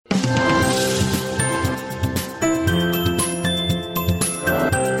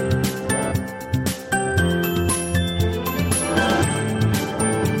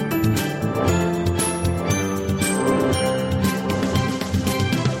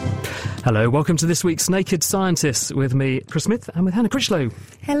Hello, welcome to this week's Naked Scientists with me, Chris Smith, and with Hannah Critchlow.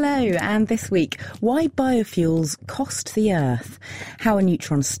 Hello, and this week, why biofuels cost the Earth, how a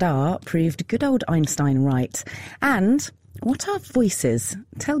neutron star proved good old Einstein right, and what our voices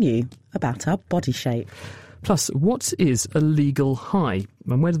tell you about our body shape. Plus, what is a legal high,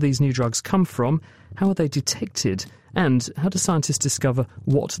 and where do these new drugs come from, how are they detected, and how do scientists discover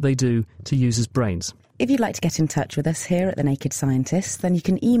what they do to users' brains? If you'd like to get in touch with us here at The Naked Scientists, then you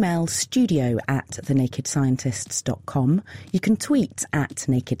can email studio@thenakedscientists.com, you can tweet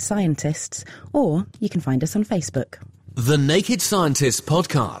 @nakedscientists, or you can find us on Facebook. The Naked Scientists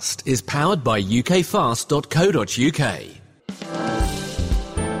podcast is powered by ukfast.co.uk.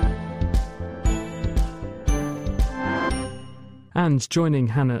 And joining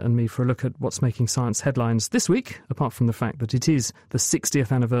Hannah and me for a look at what's making science headlines this week, apart from the fact that it is the 60th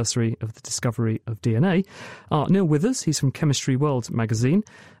anniversary of the discovery of DNA, are Neil Withers, he's from Chemistry World magazine,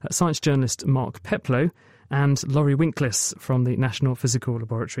 science journalist Mark Peplow, and Laurie Winklis from the National Physical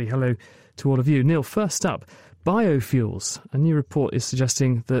Laboratory. Hello to all of you. Neil, first up, biofuels. A new report is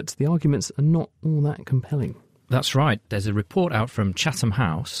suggesting that the arguments are not all that compelling. That's right. There's a report out from Chatham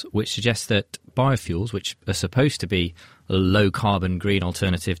House which suggests that biofuels, which are supposed to be a low-carbon green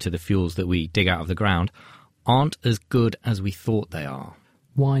alternative to the fuels that we dig out of the ground, aren't as good as we thought they are.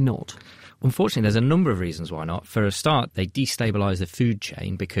 Why not? Unfortunately, there's a number of reasons why not. For a start, they destabilise the food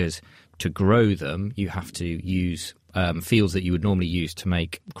chain because to grow them, you have to use fields that you would normally use to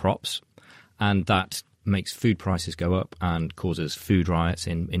make crops, and that makes food prices go up and causes food riots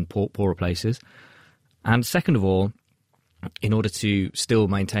in poorer places. And second of all, in order to still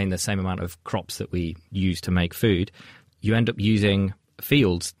maintain the same amount of crops that we use to make food, you end up using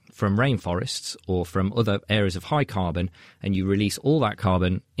fields from rainforests or from other areas of high carbon, and you release all that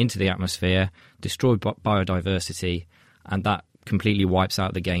carbon into the atmosphere, destroy biodiversity, and that completely wipes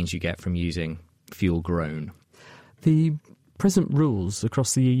out the gains you get from using fuel grown. The present rules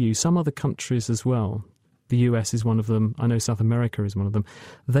across the EU, some other countries as well, the US is one of them, I know South America is one of them,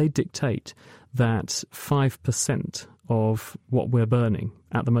 they dictate that 5% of what we're burning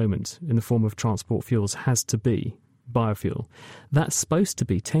at the moment in the form of transport fuels has to be biofuel. That's supposed to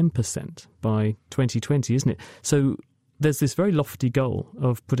be 10% by 2020, isn't it? So there's this very lofty goal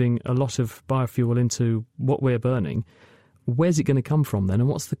of putting a lot of biofuel into what we're burning. Where's it going to come from then, and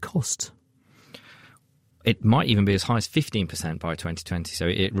what's the cost? It might even be as high as 15% by 2020, so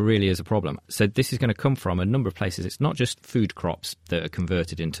it really is a problem. So this is going to come from a number of places. It's not just food crops that are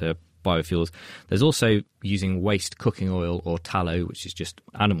converted into biofuels. There's also using waste cooking oil or tallow, which is just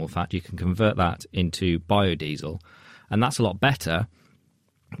animal fat. You can convert that into biodiesel, and that's a lot better.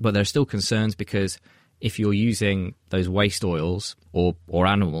 But there are still concerns because if you're using those waste oils or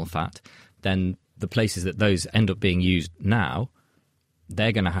animal fat, then the places that those end up being used now,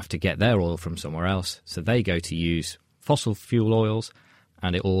 they're going to have to get their oil from somewhere else. So they go to use fossil fuel oils,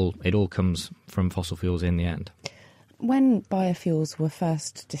 and it all comes from fossil fuels in the end. When biofuels were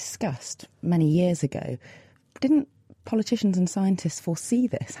first discussed many years ago, didn't politicians and scientists foresee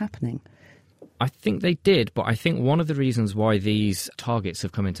this happening? I think they did, but I think one of the reasons why these targets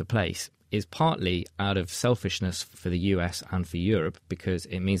have come into place is partly out of selfishness for the US and for Europe, because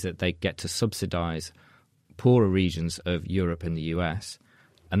it means that they get to subsidise poorer regions of Europe and the US,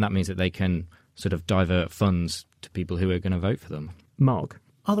 and that means that they can sort of divert funds to people who are going to vote for them. Mark?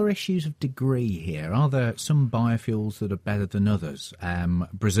 Are there issues of degree here? Are there some biofuels that are better than others?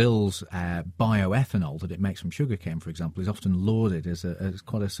 Brazil's bioethanol that it makes from sugarcane, for example, is often lauded as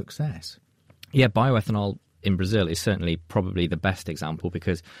quite a success. Yeah, bioethanol in Brazil is certainly probably the best example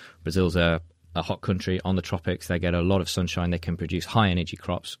because Brazil's a hot country on the tropics. They get a lot of sunshine. They can produce high-energy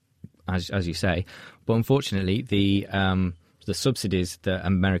crops, as you say. But unfortunately, the subsidies that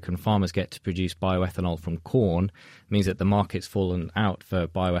American farmers get to produce bioethanol from corn means that the market's fallen out for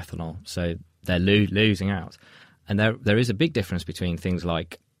bioethanol, so they're losing out. And there is a big difference between things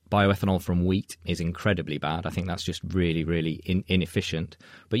like bioethanol from wheat is incredibly bad. I think that's just really, really inefficient.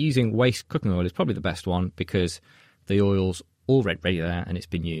 But using waste cooking oil is probably the best one because the oil's already there and it's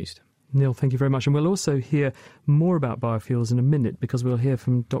been used. Neil, thank you very much. And we'll also hear more about biofuels in a minute because we'll hear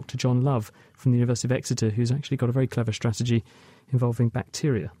from Dr. John Love from the University of Exeter, who's actually got a very clever strategy involving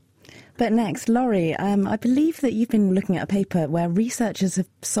bacteria. But next, Laurie, I believe that you've been looking at a paper where researchers have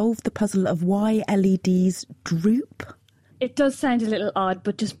solved the puzzle of why LEDs droop. It does sound a little odd,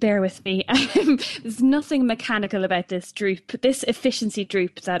 but just bear with me. There's nothing mechanical about this droop. This efficiency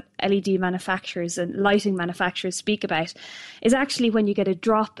droop that LED manufacturers and lighting manufacturers speak about is actually when you get a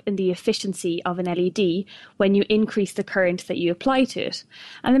drop in the efficiency of an LED when you increase the current that you apply to it.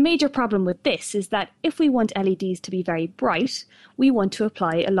 And the major problem with this is that if we want LEDs to be very bright, we want to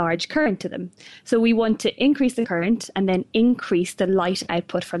apply a large current to them. So we want to increase the current and then increase the light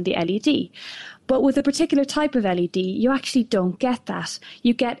output from the LED. But with a particular type of LED, you actually don't get that.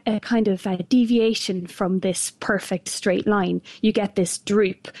 You get a kind of a deviation from this perfect straight line. You get this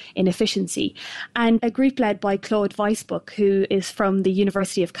droop in efficiency. And a group led by Claude Weisbuch, who is from the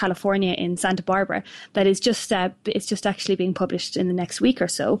University of California in Santa Barbara, that is it's just actually being published in the next week or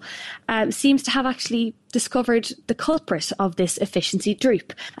so, seems to have actually discovered the culprit of this efficiency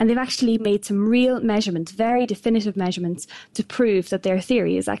droop. And they've actually made some real measurements, very definitive measurements, to prove that their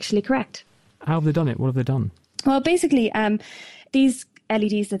theory is actually correct. How have they done it? What have they done? Well, basically, these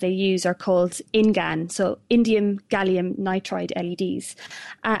LEDs that they use are called InGaN, so indium gallium nitride LEDs.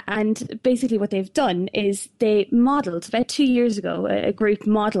 And basically what they've done is they modelled, about 2 years ago, a group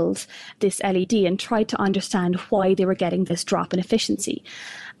modelled this LED and tried to understand why they were getting this drop in efficiency.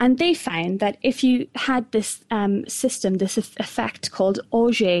 And they found that if you had this system, this effect called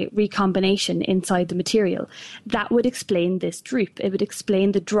Auger recombination inside the material, that would explain this droop. It would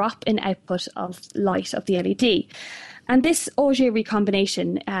explain the drop in output of light of the LED. And this Auger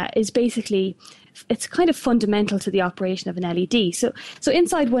recombination is basically, it's kind of fundamental to the operation of an LED. So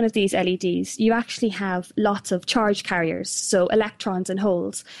inside one of these LEDs, you actually have lots of charge carriers, so electrons and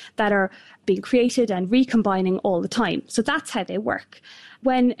holes that are being created and recombining all the time. So that's how they work.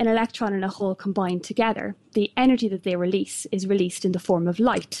 When an electron and a hole combine together, the energy that they release is released in the form of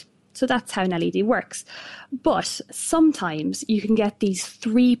light. So that's how an LED works. But sometimes you can get these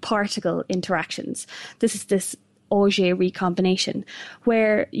 3-particle interactions. This is this Auger recombination,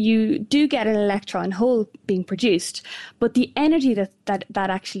 where you do get an electron hole being produced, but the energy that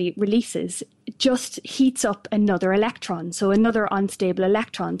actually releases just heats up another electron, so another unstable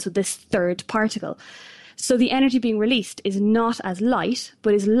electron, so this 3rd particle. So the energy being released is not as light,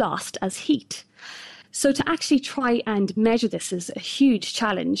 but is lost as heat. So to actually try and measure this is a huge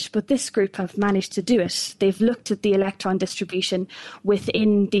challenge, but this group have managed to do it. They've looked at the electron distribution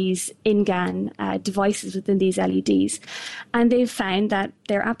within these InGaN devices, within these LEDs, and they've found that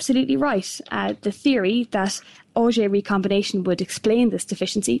they're absolutely right. The theory that Auger recombination would explain this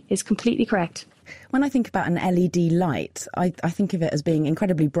deficiency is completely correct. When I think about an LED light, I think of it as being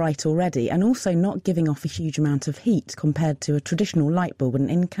incredibly bright already and also not giving off a huge amount of heat compared to a traditional light bulb, an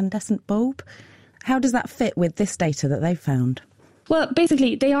incandescent bulb. How does that fit with this data that they've found? Well,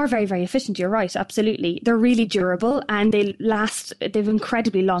 basically, they are very, very efficient. You're right, absolutely. They're really durable and they've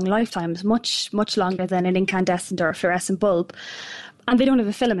incredibly long lifetimes, much, much longer than an incandescent or a fluorescent bulb. And they don't have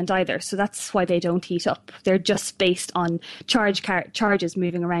a filament either, so that's why they don't heat up. They're just based on charges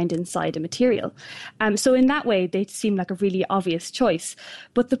moving around inside a material. So in that way, they seem like a really obvious choice.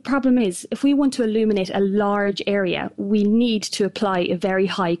 But the problem is, if we want to illuminate a large area, we need to apply a very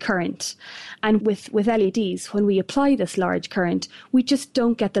high current. And with LEDs, when we apply this large current, we just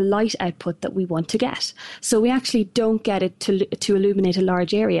don't get the light output that we want to get. So we actually don't get it to illuminate a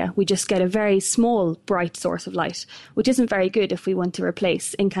large area. We just get a very small, bright source of light, which isn't very good if we want to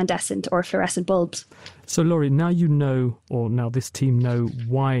replace incandescent or fluorescent bulbs. So, Laurie, now you know, or now this team know,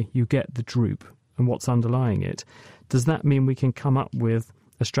 why you get the droop and what's underlying it. Does that mean we can come up with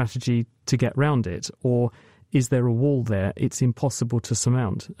a strategy to get round it? Or is there a wall there it's impossible to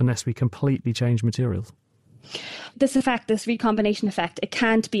surmount unless we completely change materials? This effect, this recombination effect, it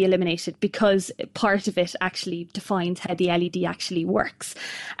can't be eliminated because part of it actually defines how the LED actually works.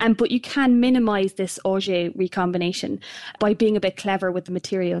 But you can minimise this Auger recombination by being a bit clever with the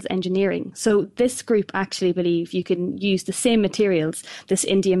materials engineering. So this group actually believe you can use the same materials, this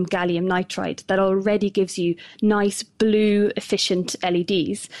indium gallium nitride, that already gives you nice blue efficient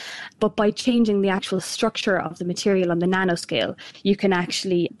LEDs. But by changing the actual structure of the material on the nanoscale, you can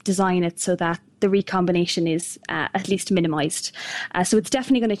actually design it so that the recombination is at least minimised. So it's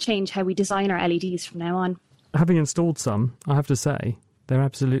definitely going to change how we design our LEDs from now on. Having installed some, I have to say, they're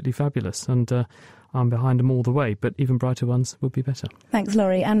absolutely fabulous, and I'm behind them all the way, but even brighter ones would be better. Thanks,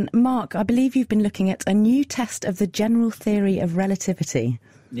 Laurie. And Mark, I believe you've been looking at a new test of the general theory of relativity.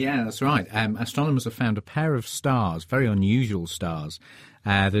 Yeah, that's right. Astronomers have found a pair of stars, very unusual stars,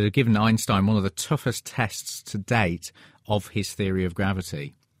 that have given Einstein one of the toughest tests to date of his theory of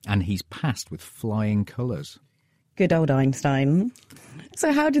gravity. And he's passed with flying colours. Good old Einstein.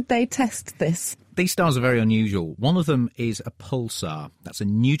 So how did they test this? These stars are very unusual. One of them is a pulsar. That's a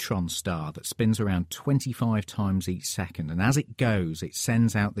neutron star that spins around 25 times each second. And as it goes, it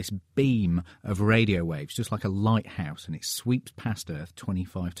sends out this beam of radio waves, just like a lighthouse, and it sweeps past Earth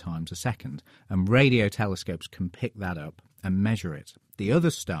 25 times a second. And radio telescopes can pick that up and measure it. The other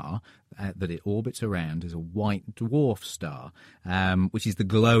star that it orbits around is a white dwarf star, which is the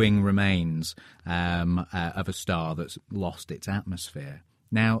glowing remains of a star that's lost its atmosphere.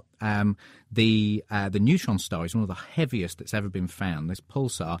 Now, the neutron star is one of the heaviest that's ever been found. This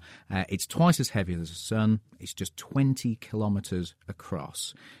pulsar, it's twice as heavy as the Sun. It's just 20 kilometres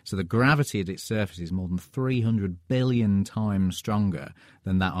across. So the gravity at its surface is more than 300 billion times stronger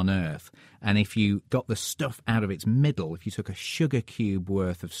than that on Earth. And if you got the stuff out of its middle, if you took a sugar cube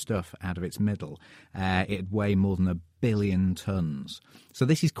worth of stuff out of its middle, it'd weigh more than 1 billion tons. So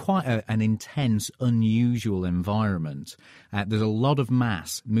this is quite an intense, unusual environment. There's a lot of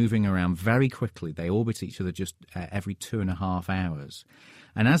mass moving around very quickly. They orbit each other just every 2.5 hours.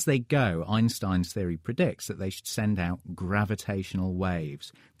 And as they go, Einstein's theory predicts that they should send out gravitational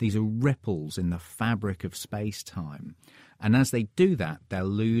waves. These are ripples in the fabric of space-time. And as they do that, they're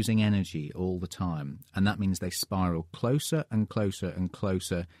losing energy all the time. And that means they spiral closer and closer and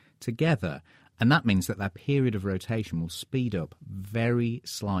closer together. And that means that their period of rotation will speed up very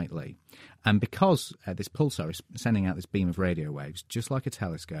slightly. And because this pulsar is sending out this beam of radio waves, just like a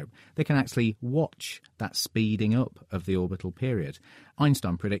telescope, they can actually watch that speeding up of the orbital period.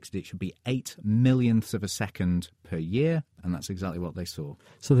 Einstein predicted it should be 8 millionths of a second per year, and that's exactly what they saw.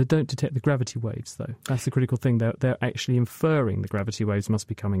 So they don't detect the gravity waves, though. That's the critical thing. They're actually inferring the gravity waves must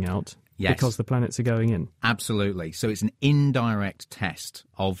be coming out because the planets are going in. Absolutely. So it's an indirect test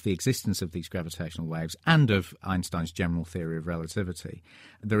of the existence of these gravitational waves and of Einstein's general theory of relativity.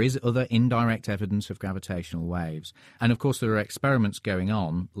 There is other indirect evidence of gravitational waves. And of course, there are experiments going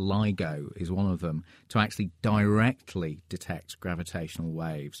on, LIGO is one of them, to actually directly detect gravitational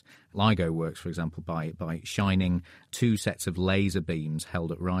waves. LIGO works, for example, by shining 2 sets of laser beams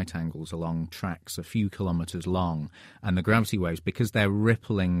held at right angles along tracks a few kilometres long. And the gravity waves, because they're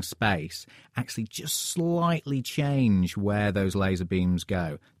rippling space, actually just slightly change where those laser beams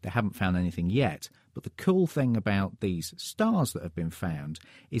go. They haven't found anything yet. But the cool thing about these stars that have been found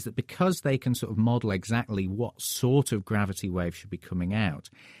is that because they can sort of model exactly what sort of gravity wave should be coming out,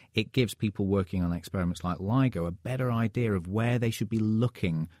 it gives people working on experiments like LIGO a better idea of where they should be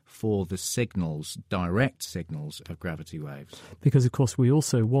looking for the signals, direct signals of gravity waves. Because, of course, we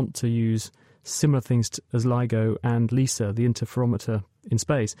also want to use similar things as LIGO and LISA, the interferometer in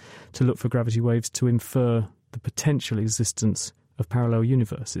space, to look for gravity waves to infer the potential existence of parallel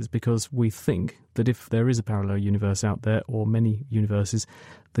universes, because we think that if there is a parallel universe out there, or many universes,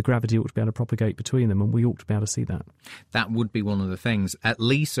 the gravity ought to be able to propagate between them, and we ought to be able to see that. That would be one of the things.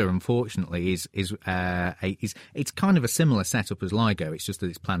 LISA, unfortunately, is it's kind of a similar setup as LIGO. It's just that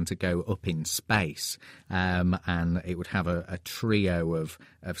it's planned to go up in space, and it would have a trio of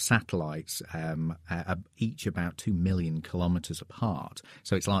satellites, each about 2 million kilometres apart.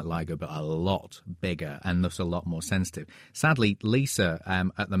 So it's like LIGO, but a lot bigger and thus a lot more sensitive. Sadly,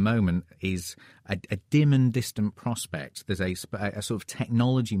 LISA at the moment is a dim and distant prospect. There's a sort of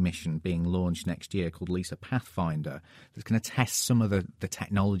technology mission being launched next year called LISA Pathfinder that's going to test some of the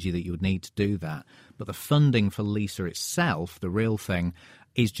technology that you would need to do that. But the funding for LISA itself, the real thing,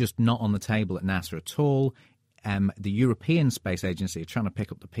 is just not on the table at NASA at all. The European Space Agency are trying to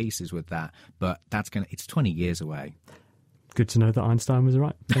pick up the pieces with that, but it's 20 years away. Good to know that Einstein was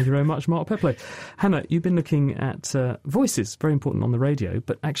right. Thank you very much, Mark Pepley. Hannah, you've been looking at voices, very important on the radio,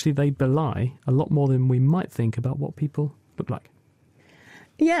 but actually they belie a lot more than we might think about what people look like.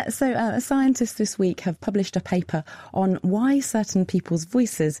 Yeah, so scientists this week have published a paper on why certain people's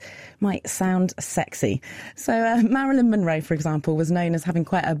voices might sound sexy. So Marilyn Monroe, for example, was known as having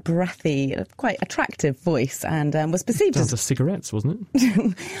quite a breathy, quite attractive voice, and was perceived as... cigarettes, wasn't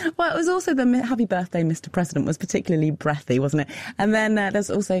it? Well, it was also the Happy Birthday, Mr. President was particularly breathy, wasn't it? And then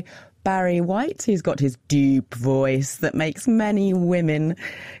there's also Barry White, who's got his deep voice that makes many women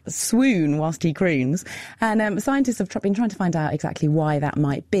swoon whilst he croons. And scientists have been trying to find out exactly why that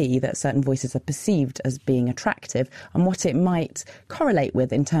might be, that certain voices are perceived as being attractive, and what it might correlate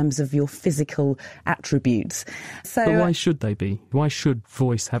with in terms of your physical attributes. So, but why should they be? Why should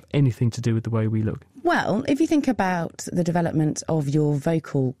voice have anything to do with the way we look? Well, if you think about the development of your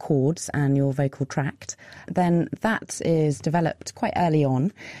vocal cords and your vocal tract, then that is developed quite early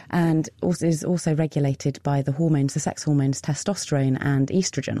on and is also regulated by the hormones, the sex hormones, testosterone and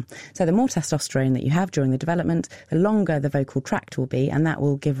estrogen. So the more testosterone that you have during the development, the longer the vocal tract will be, and that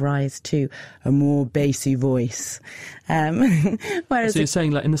will give rise to a more bassy voice. Whereas so you're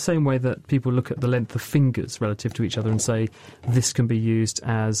saying, like, in the same way that people look at the length of fingers relative to each other and say this can be used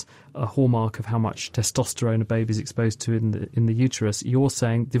as a hallmark of how much testosterone a baby is exposed to in the uterus, you're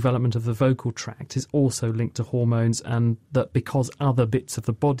saying development of the vocal tract is also linked to hormones, and that because other bits of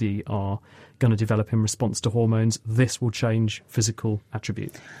the body are going to develop in response to hormones, this will change physical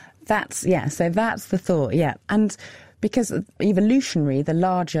attributes. So that's the thought, yeah. And because evolutionary, the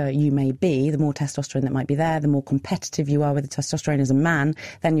larger you may be, the more testosterone that might be there, the more competitive you are with the testosterone as a man,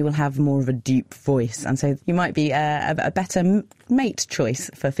 then you will have more of a deep voice. And so you might be a better mate choice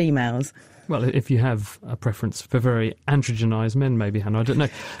for females. Well, if you have a preference for very androgenised men, maybe, Hannah, I don't know.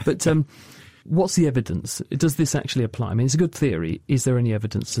 But what's the evidence? Does this actually apply? I mean, it's a good theory. Is there any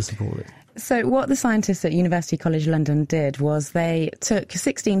evidence to support it? So what the scientists at University College London did was they took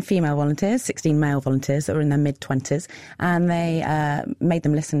 16 female volunteers, 16 male volunteers that were in their mid-20s, and they made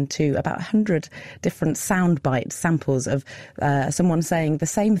them listen to about 100 different soundbite samples of someone saying the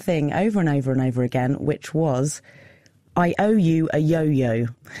same thing over and over and over again, which was, "I owe you a yo-yo."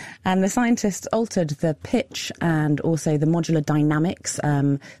 And the scientists altered the pitch and also the modular dynamics,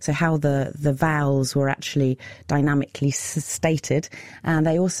 so how the vowels were actually dynamically stated. And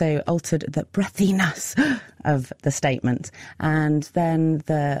they also altered the breathiness of the statement. And then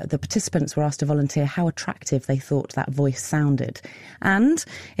the participants were asked to volunteer how attractive they thought that voice sounded. And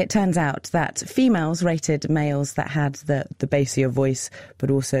it turns out that females rated males that had the bassier voice, but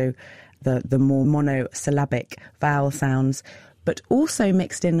also the more monosyllabic vowel sounds, but also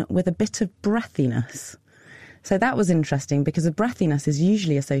mixed in with a bit of breathiness. So that was interesting because the breathiness is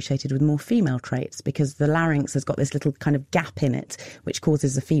usually associated with more female traits because the larynx has got this little kind of gap in it, which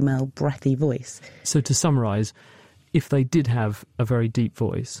causes a female breathy voice. So to summarise, if they did have a very deep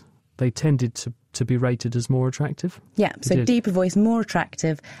voice, they tended to be rated as more attractive? Yeah, so deeper voice, more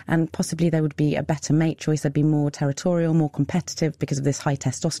attractive, and possibly there would be a better mate choice. They'd be more territorial, more competitive because of this high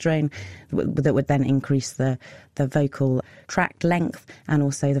testosterone that would then increase the vocal tract length and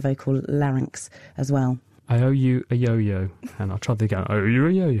also the vocal larynx as well. I owe you a yo-yo. And I'll try that again. I owe you a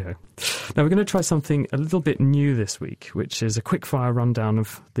yo-yo. Now, we're going to try something a little bit new this week, which is a quick-fire rundown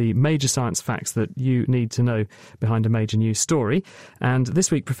of the major science facts that you need to know behind a major news story. And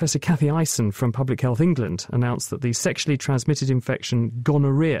this week, Professor Cathy Ison from Public Health England announced that the sexually transmitted infection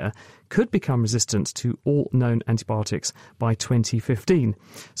gonorrhea could become resistant to all known antibiotics by 2015.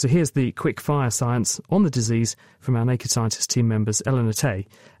 So here's the quick-fire science on the disease from our Naked Scientist team members Eleanor Tay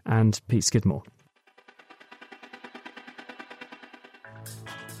and Pete Skidmore.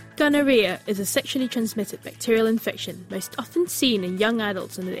 Gonorrhea is a sexually transmitted bacterial infection most often seen in young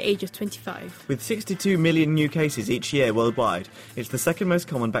adults under the age of 25. With 62 million new cases each year worldwide, it's the second most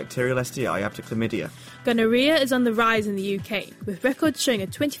common bacterial STI after chlamydia. Gonorrhea is on the rise in the UK, with records showing a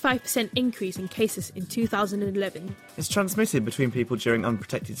 25% increase in cases in 2011. It's transmitted between people during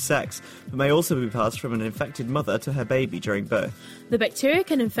unprotected sex, but may also be passed from an infected mother to her baby during birth. The bacteria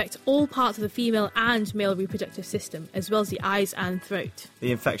can infect all parts of the female and male reproductive system, as well as the eyes and throat.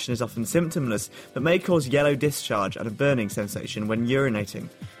 The infection is often symptomless, but may cause yellow discharge and a burning sensation when urinating.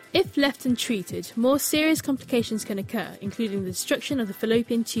 If left untreated, more serious complications can occur, including the destruction of the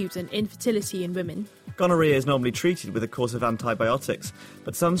fallopian tubes and infertility in women. Gonorrhea is normally treated with a course of antibiotics,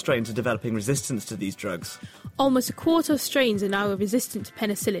 but some strains are developing resistance to these drugs. Almost a quarter of strains are now resistant to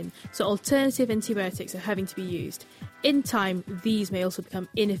penicillin, so alternative antibiotics are having to be used. In time, these may also become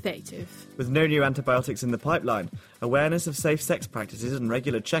ineffective. With no new antibiotics in the pipeline, awareness of safe sex practices and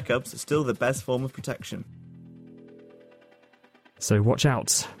regular checkups are still the best form of protection. So watch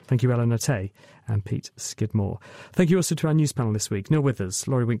out. Thank you, Eleanor Tay and Pete Skidmore. Thank you also to our news panel this week, Neil Withers,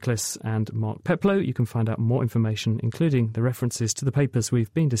 Laurie Winkliss and Mark Peplow. You can find out more information, including the references to the papers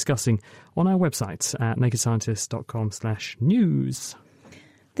we've been discussing, on our website at nakedscientist.com/news.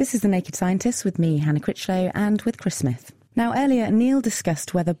 This is The Naked Scientist with me, Hannah Critchlow, and with Chris Smith. Now, earlier, Neil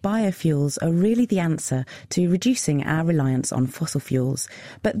discussed whether biofuels are really the answer to reducing our reliance on fossil fuels.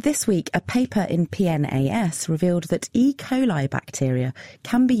 But this week, a paper in PNAS revealed that E. coli bacteria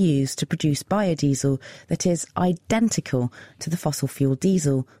can be used to produce biodiesel that is identical to the fossil fuel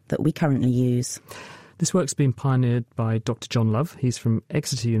diesel that we currently use. This work's been pioneered by Dr. John Love. He's from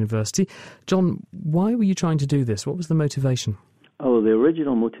Exeter University. John, why were you trying to do this? What was the motivation? Oh, the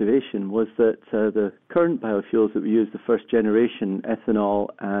original motivation was that the current biofuels that we use, the first generation, ethanol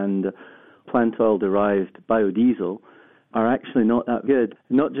and plant oil-derived biodiesel are actually not that good,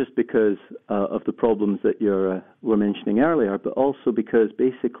 not just because of the problems that you were mentioning earlier, but also because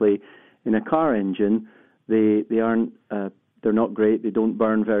basically in a car engine, they're not great, they don't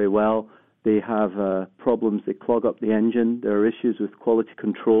burn very well, they have problems, they clog up the engine, there are issues with quality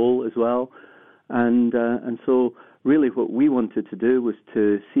control as well, and so really what we wanted to do was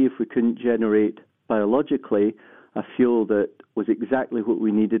to see if we couldn't generate biologically a fuel that was exactly what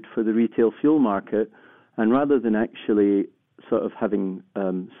we needed for the retail fuel market. And rather than actually sort of having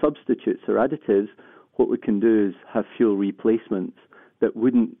substitutes or additives, what we can do is have fuel replacements that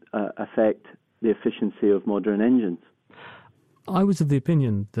wouldn't affect the efficiency of modern engines. I was of the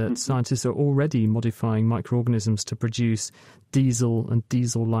opinion that scientists are already modifying microorganisms to produce diesel and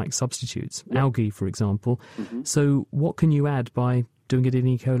diesel-like substitutes, algae, for example. So what can you add by doing it in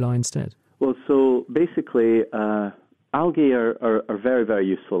E. coli instead? Well, so basically, algae are very, very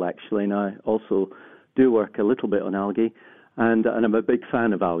useful, actually, and I also do work a little bit on algae, and I'm a big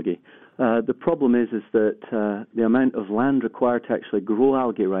fan of algae. The problem is that the amount of land required to actually grow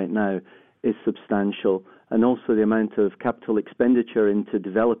algae right now is substantial, and also the amount of capital expenditure into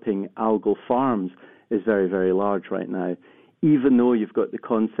developing algal farms is very, very large right now. Even though you've got the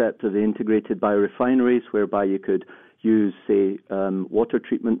concept of the integrated biorefineries, whereby you could use, say, water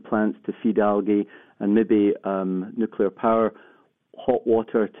treatment plants to feed algae, and maybe nuclear power, hot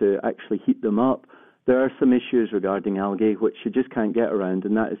water to actually heat them up, there are some issues regarding algae which you just can't get around,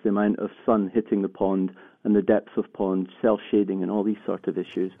 and that is the amount of sun hitting the pond and the depth of pond, self-shading and all these sort of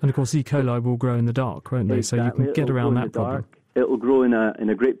issues. And of course E. coli will grow in the dark, won't they? Exactly. So you can get around that problem. It'll grow in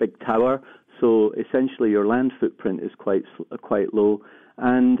a great big tower, so essentially your land footprint is quite low.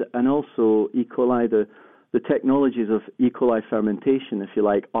 And also E. coli, the technologies of E. coli fermentation, if you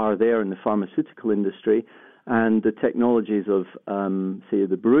like, are there in the pharmaceutical industry, and the technologies of, say,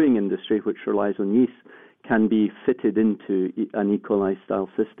 the brewing industry, which relies on yeast, can be fitted into an E. coli-style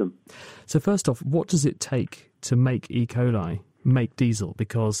system. So first off, what does it take to make E. coli make diesel?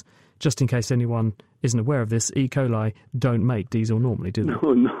 Because just in case anyone isn't aware of this, E. coli don't make diesel normally, do they?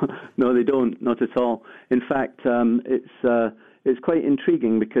 No, they don't, not at all. In fact, it's quite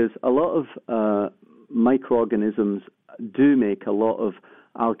intriguing because a lot of microorganisms do make a lot of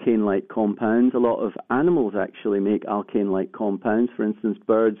alkane-like compounds. A lot of animals actually make alkane-like compounds. For instance,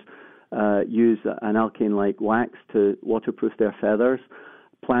 birds use an alkane-like wax to waterproof their feathers.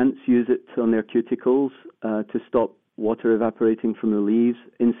 Plants use it on their cuticles to stop water evaporating from the leaves.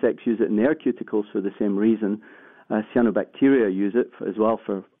 Insects use it in their cuticles for the same reason. Cyanobacteria use it as well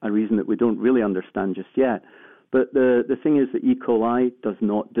for a reason that we don't really understand just yet. But the thing is that E. coli does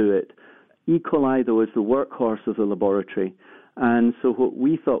not do it. E. coli, though, is the workhorse of the laboratory. And so what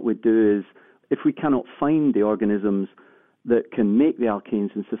we thought we'd do is, if we cannot find the organisms that can make the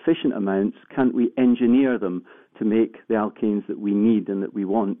alkanes in sufficient amounts, can't we engineer them to make the alkanes that we need and that we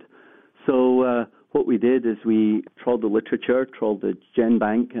want? So what we did is we trawled the literature, trawled the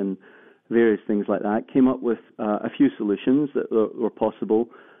GenBank and various things like that, came up with a few solutions that were possible,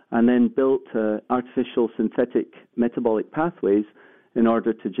 and then built artificial synthetic metabolic pathways in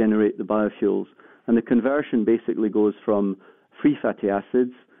order to generate the biofuels. And the conversion basically goes from free fatty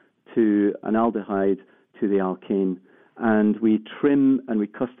acids to an aldehyde to the alkane. And we trim and we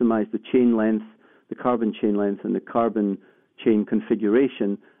customize the chain length, the carbon chain length, and the carbon chain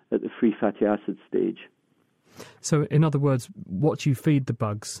configuration at the free fatty acid stage. So, in other words, what you feed the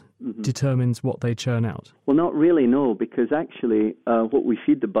bugs determines what they churn out? Well, not really, no, because actually what we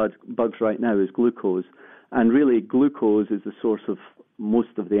feed the bugs right now is glucose. And really, glucose is the source of most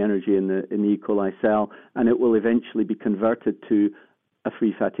of the energy in the E. coli cell, and it will eventually be converted to a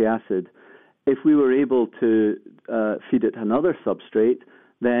free fatty acid. If we were able to feed it another substrate,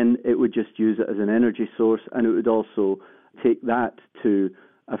 then it would just use it as an energy source, and it would also take that to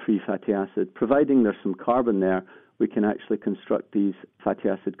a free fatty acid. Providing there's some carbon there, we can actually construct these fatty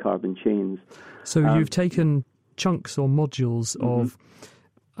acid carbon chains. So you've taken chunks or modules of,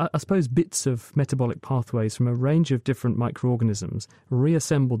 I suppose, bits of metabolic pathways from a range of different microorganisms,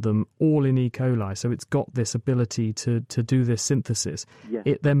 reassembled them all in E. coli, so it's got this ability to do this synthesis. Yes.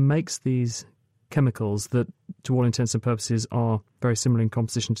 It then makes these chemicals that, to all intents and purposes, are very similar in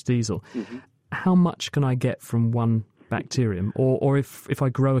composition to diesel. How much can I get from one bacterium? Or if I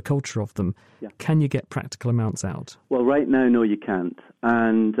grow a culture of them, can you get practical amounts out? Well, right now, no, you can't.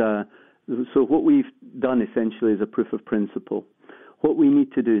 And so what we've done essentially is a proof of principle. What we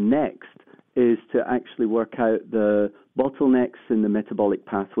need to do next is to actually work out the bottlenecks in the metabolic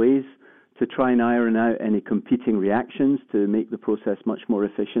pathways, to try and iron out any competing reactions to make the process much more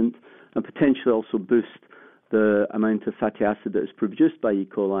efficient, and potentially also boost the amount of fatty acid that is produced by E.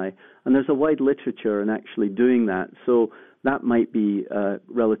 coli. And there's a wide literature in actually doing that. So that might be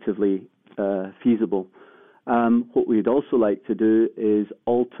relatively feasible. What we'd also like to do is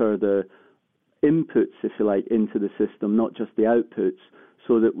alter the inputs, if you like, into the system, not just the outputs,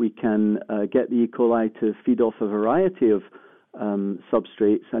 so that we can get the E. coli to feed off a variety of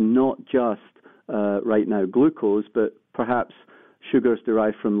substrates and not just right now glucose, but perhaps sugars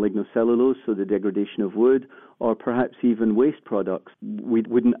derived from lignocellulose, so the degradation of wood, or perhaps even waste products we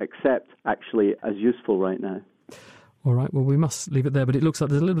wouldn't accept actually as useful right now. All right, well, we must leave it there, but it looks like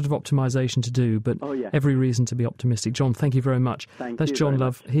there's a little bit of optimisation to do, but every reason to be optimistic. John, thank you very much. That's John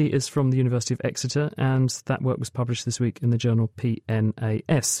Love. He is from the University of Exeter, and that work was published this week in the journal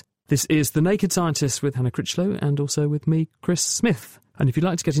PNAS. This is The Naked Scientist with Hannah Critchlow and also with me, Chris Smith. And if you'd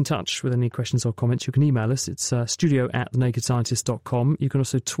like to get in touch with any questions or comments, you can email us. It's studio@thenakedscientist.com. You can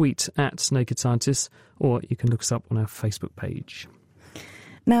also tweet @nakedscientists, or you can look us up on our Facebook page.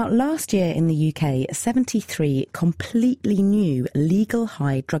 Now, last year in the UK, 73 completely new legal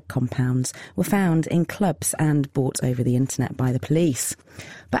high drug compounds were found in clubs and bought over the internet by the police.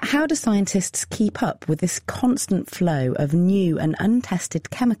 But how do scientists keep up with this constant flow of new and untested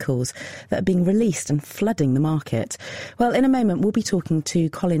chemicals that are being released and flooding the market? Well, in a moment, we'll be talking to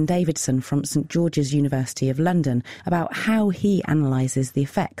Colin Davidson from St George's University of London about how he analyses the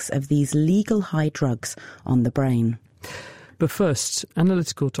effects of these legal high drugs on the brain. But first,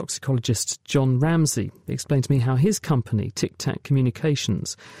 analytical toxicologist John Ramsey explained to me how his company, Tic Tac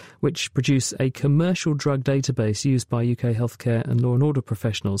Communications, which produce a commercial drug database used by UK healthcare and law and order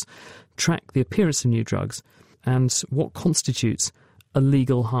professionals, track the appearance of new drugs and what constitutes a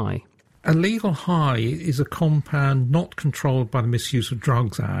legal high. A legal high is a compound not controlled by the Misuse of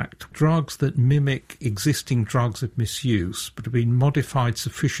Drugs Act. Drugs that mimic existing drugs of misuse but have been modified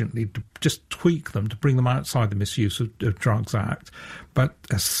sufficiently to just tweak them to bring them outside the Misuse of Drugs Act, but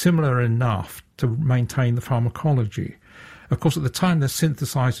are similar enough to maintain the pharmacology. Of course, at the time they're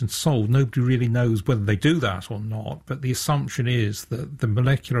synthesised and sold, nobody really knows whether they do that or not, but the assumption is that the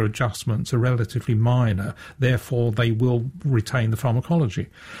molecular adjustments are relatively minor, therefore they will retain the pharmacology.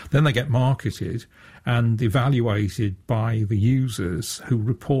 Then they get marketed and evaluated by the users who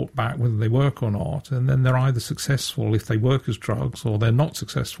report back whether they work or not, and then they're either successful if they work as drugs or they're not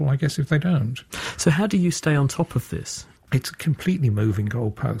successful, I guess, if they don't. So how do you stay on top of this? It's a completely moving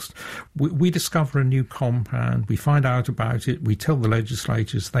goalpost. We discover a new compound, we find out about it, we tell the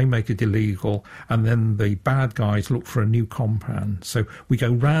legislators, they make it illegal, and then the bad guys look for a new compound. So we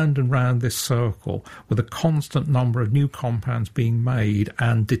go round and round this circle with a constant number of new compounds being made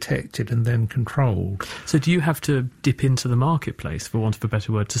and detected and then controlled. So do you have to dip into the marketplace, for want of a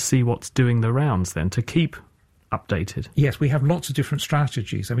better word, to see what's doing the rounds then, to keep updated? Yes, we have lots of different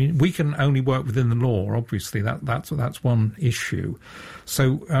strategies. I mean, we can only work within the law, obviously. That's one issue.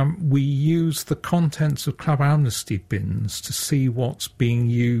 So we use the contents of club amnesty bins to see what's being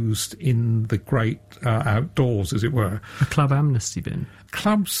used in the great outdoors, as it were. A club amnesty bin?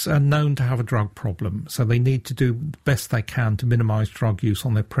 Clubs are known to have a drug problem, so they need to do the best they can to minimise drug use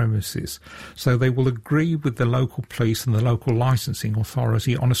on their premises. So they will agree with the local police and the local licensing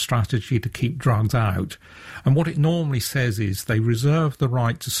authority on a strategy to keep drugs out. And what it normally says is they reserve the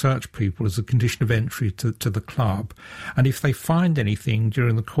right to search people as a condition of entry to the club. And if they find anything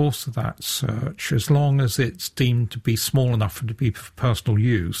during the course of that search, as long as it's deemed to be small enough to be for personal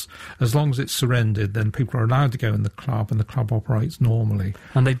use, as long as it's surrendered, then people are allowed to go in the club and the club operates normally.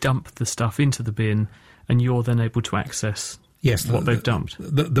 And they dump the stuff into the bin, and you're then able to access what they've dumped.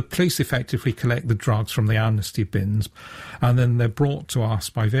 The police effectively collect the drugs from the amnesty bins, and then they're brought to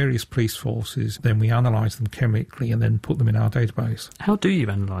us by various police forces. Then we analyse them chemically and then put them in our database. How do you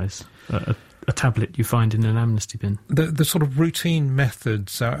analyse a tablet you find in an amnesty bin? The sort of routine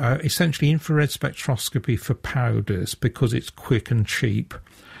methods are essentially infrared spectroscopy for powders because it's quick and cheap.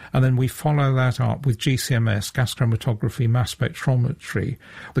 And then we follow that up with GCMS, gas chromatography, mass spectrometry.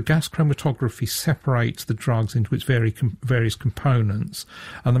 The gas chromatography separates the drugs into its various components,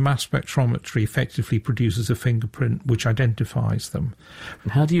 and the mass spectrometry effectively produces a fingerprint which identifies them.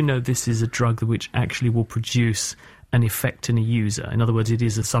 How do you know this is a drug which actually will produce an effect in a user? In other words, it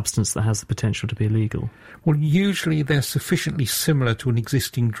is a substance that has the potential to be illegal. Well, usually they're sufficiently similar to an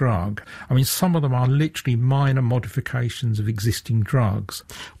existing drug. I mean, some of them are literally minor modifications of existing drugs.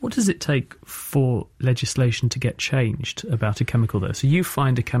 What does it take for legislation to get changed about a chemical, though? So you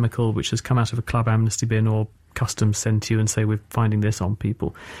find a chemical which has come out of a club amnesty bin or customs send to you and say, we're finding this on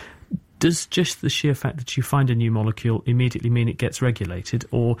people. Does just the sheer fact that you find a new molecule immediately mean it gets regulated,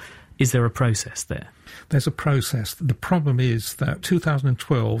 or is there a process there? There's a process. The problem is that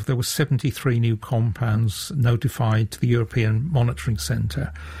 2012 there were 73 new compounds notified to the European Monitoring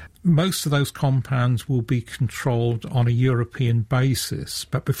Centre. Most of those compounds will be controlled on a European basis,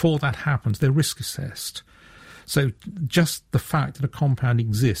 but before that happens, they're risk assessed. So just the fact that a compound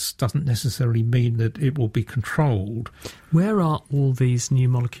exists doesn't necessarily mean that it will be controlled. Where are all these new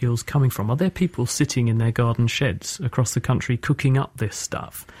molecules coming from? Are there people sitting in their garden sheds across the country cooking up this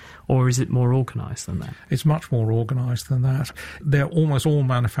stuff? Or is it more organised than that? It's much more organised than that. They're almost all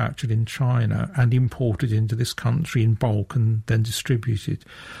manufactured in China and imported into this country in bulk and then distributed.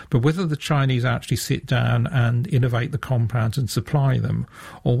 But whether the Chinese actually sit down and innovate the compounds and supply them,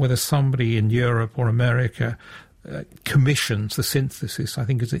 or whether somebody in Europe or America commissions the synthesis, I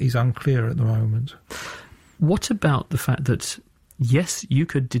think is unclear at the moment. What about the fact that, yes, you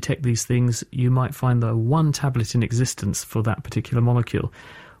could detect these things, you might find the one tablet in existence for that particular molecule.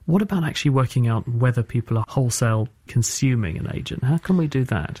 What about actually working out whether people are wholesale consuming an agent? How can we do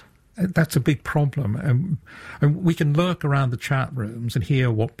that? That's a big problem. And we can lurk around the chat rooms and hear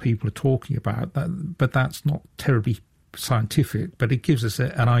what people are talking about, but that's not terribly scientific, but it gives us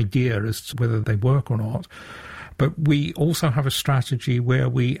an idea as to whether they work or not. But we also have a strategy where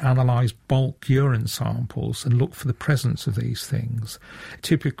we analyse bulk urine samples and look for the presence of these things,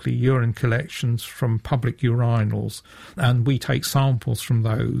 typically urine collections from public urinals, and we take samples from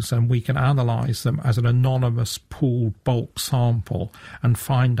those and we can analyse them as an anonymous pooled bulk sample and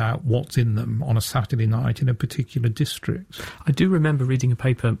find out what's in them on a Saturday night in a particular district. I do remember reading a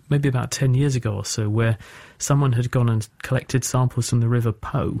paper maybe about 10 years ago or so where someone had gone and collected samples from the River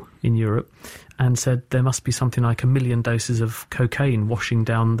Po in Europe and said there must be something like 1 million doses of cocaine washing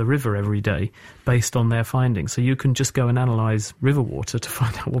down the river every day based on their findings. So you can just go and analyse river water to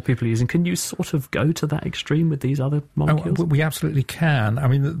find out what people are using. Can you sort of go to that extreme with these other molecules? Oh, we absolutely can. I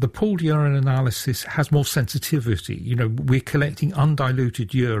mean, the pooled urine analysis has more sensitivity. You know, we're collecting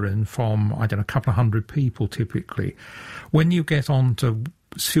undiluted urine from, I don't know, a couple of hundred people typically. When you get on to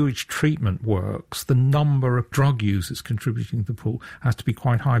sewage treatment works, the number of drug users contributing to the pool has to be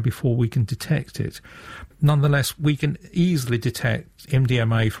quite high before we can detect it. Nonetheless, we can easily detect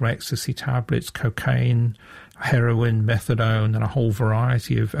MDMA from ecstasy tablets, cocaine, heroin, methadone, and a whole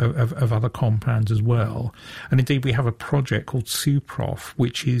variety of other compounds as well. And indeed, we have a project called SUPROF,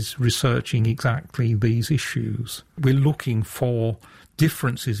 which is researching exactly these issues. We're looking for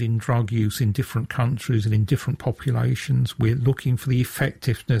differences in drug use in different countries and in different populations. We're looking for the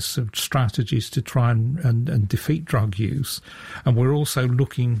effectiveness of strategies to try and defeat drug use. And we're also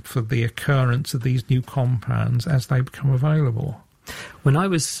looking for the occurrence of these new compounds as they become available. When I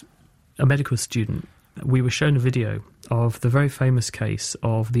was a medical student, we were shown a video of the very famous case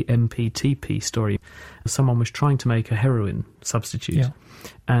of the MPTP story. Someone was trying to make a heroin substitute,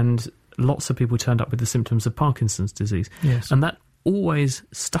 and lots of people turned up with the symptoms of Parkinson's disease. Yes. And that always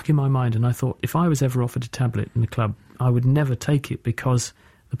stuck in my mind, and I thought if I was ever offered a tablet in the club, I would never take it because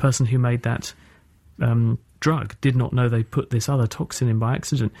the person who made that drug did not know they put this other toxin in by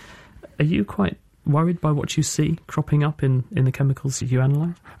accident. Are you quite worried by what you see cropping up in the chemicals that you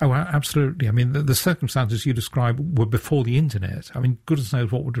analyse? Oh, absolutely. I mean, the circumstances you describe were before the internet. I mean, goodness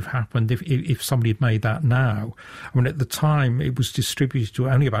knows what would have happened if somebody had made that now. I mean, at the time, it was distributed to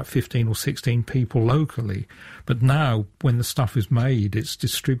only about 15 or 16 people locally. But now, when the stuff is made, it's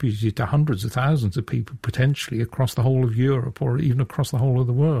distributed to hundreds of thousands of people, potentially across the whole of Europe or even across the whole of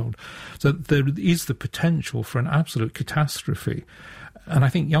the world. So there is the potential for an absolute catastrophe. And I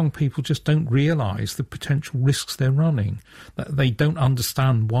think young people just don't realise the potential risks they're running. They don't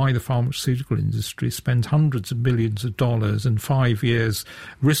understand why the pharmaceutical industry spends hundreds of millions of dollars and 5 years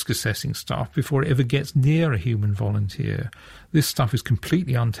risk assessing stuff before it ever gets near a human volunteer. This stuff is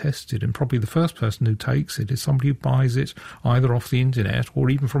completely untested, and probably the first person who takes it is somebody who buys it either off the internet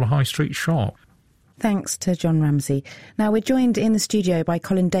or even from a high street shop. Thanks to John Ramsey. Now, we're joined in the studio by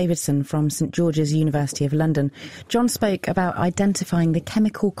Colin Davidson from St George's University of London. John spoke about identifying the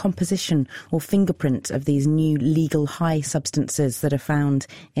chemical composition or fingerprint of these new legal high substances that are found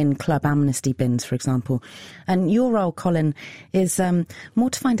in club amnesty bins, for example. And your role, Colin, is more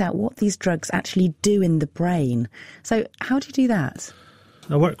to find out what these drugs actually do in the brain. So how do you do that?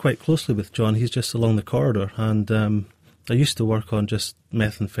 I work quite closely with John. He's just along the corridor, and I used to work on just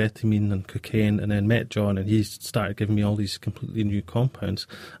methamphetamine and cocaine, and then met John and he started giving me all these completely new compounds.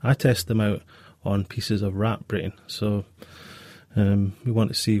 I test them out on pieces of rat brain. So we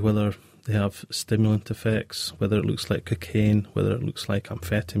want to see whether they have stimulant effects, whether it looks like cocaine, whether it looks like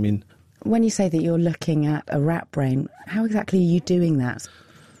amphetamine. When you say that you're looking at a rat brain, how exactly are you doing that?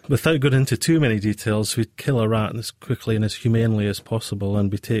 Without going into too many details, we kill a rat as quickly and as humanely as possible, and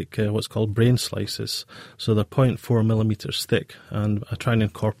we take what's called brain slices. So they're 0.4 millimetres thick, and I try and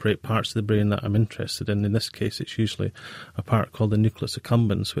incorporate parts of the brain that I'm interested in. In this case, it's usually a part called the nucleus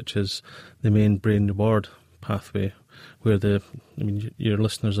accumbens, which is the main brain reward pathway, where your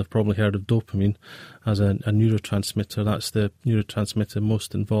listeners have probably heard of dopamine as a neurotransmitter. That's the neurotransmitter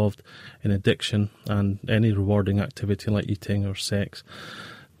most involved in addiction and any rewarding activity like eating or sex.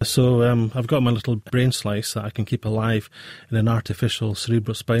 So I've got my little brain slice that I can keep alive in an artificial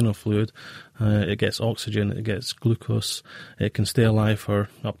cerebrospinal fluid. It gets oxygen, it gets glucose, it can stay alive for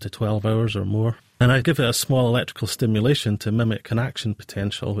up to 12 hours or more. And I give it a small electrical stimulation to mimic an action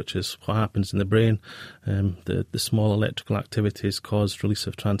potential, which is what happens in the brain. The small electrical activities cause release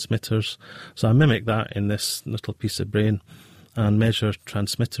of transmitters. So I mimic that in this little piece of brain and measure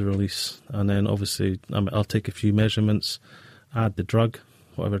transmitter release. And then obviously I'll take a few measurements, add the drug,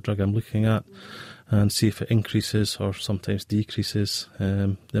 whatever drug I'm looking at, and see if it increases or sometimes decreases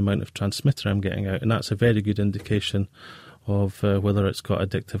the amount of transmitter I'm getting out. And that's a very good indication of whether it's got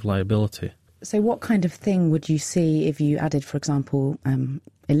addictive liability. So what kind of thing would you see if you added, for example,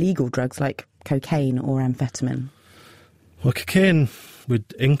 illegal drugs like cocaine or amphetamine? Well, cocaine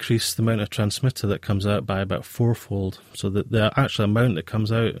would increase the amount of transmitter that comes out by about fourfold. So that the actual amount that comes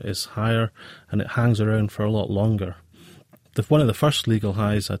out is higher and it hangs around for a lot longer. One of the first legal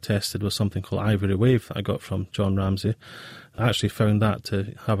highs I tested was something called Ivory Wave that I got from John Ramsey. I actually found that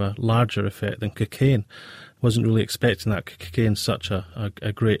to have a larger effect than cocaine. Wasn't really expecting that. Cocaine's such a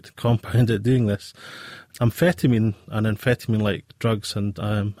great compound at doing this. Amphetamine and amphetamine-like drugs, and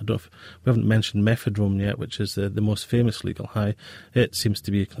we haven't mentioned methadone yet, which is the most famous legal high. It seems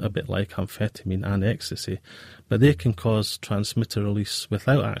to be a bit like amphetamine and ecstasy, but they can cause transmitter release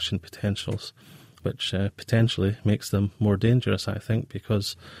without action potentials, which potentially makes them more dangerous, I think,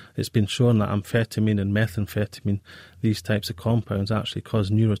 because it's been shown that amphetamine and methamphetamine, these types of compounds, actually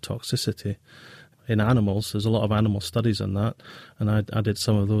cause neurotoxicity in animals. There's a lot of animal studies on that, and I did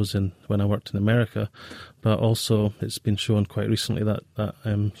some of those when I worked in America, but also it's been shown quite recently that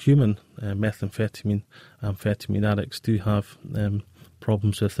human methamphetamine, amphetamine addicts do have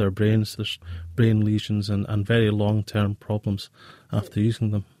problems with their brains. There's brain lesions and very long-term problems after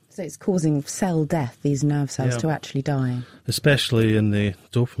using them. So it's causing cell death, these nerve cells, to actually die. Especially in the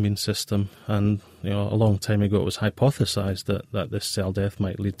dopamine system. And a long time ago it was hypothesised that this cell death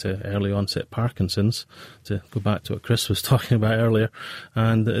might lead to early onset Parkinson's, to go back to what Chris was talking about earlier.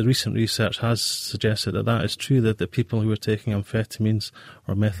 And recent research has suggested that is true, that the people who were taking amphetamines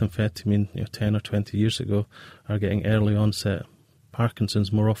or methamphetamine 10 or 20 years ago are getting early onset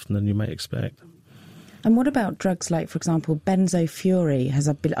Parkinson's more often than you might expect. And what about drugs like, for example, benzofury has,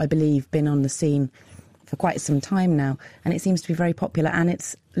 I believe, been on the scene for quite some time now, and it seems to be very popular, and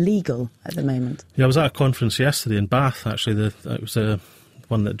it's legal at the moment. Yeah, I was at a conference yesterday in Bath, actually. It was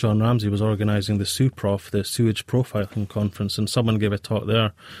one that John Ramsey was organising, the SUPROF, the Sewage Profiling Conference, and someone gave a talk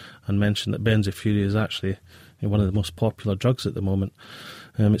there and mentioned that benzofury is actually one of the most popular drugs at the moment.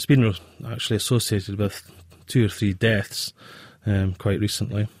 It's been actually associated with 2 or 3 deaths quite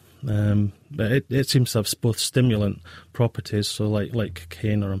recently. But it seems to have both stimulant properties, so like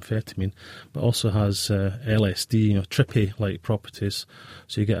cocaine or amphetamine, but also has LSD, trippy-like properties,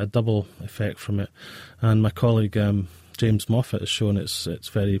 so you get a double effect from it. And my colleague James Moffat has shown it's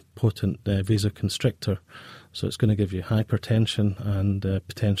very potent vasoconstrictor, so it's going to give you hypertension and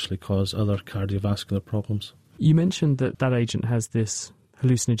potentially cause other cardiovascular problems. You mentioned that agent has this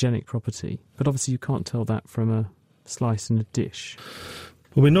hallucinogenic property, but obviously you can't tell that from a slice in a dish.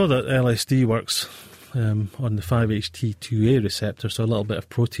 Well, we know that LSD works on the 5-HT2A receptor, so a little bit of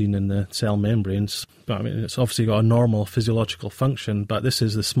protein in the cell membranes. But it's obviously got a normal physiological function, but this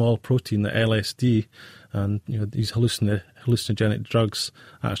is the small protein that LSD and these hallucinogenic drugs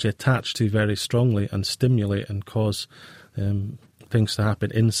actually attach to very strongly and stimulate and cause things to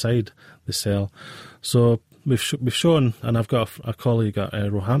happen inside the cell. So we've shown, and I've got a colleague at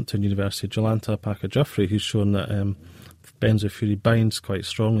Roehampton University, Jolanta Packer-Juffrey, who's shown that benzofury binds quite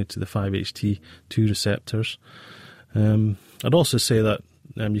strongly to the 5-HT2 receptors. I'd also say that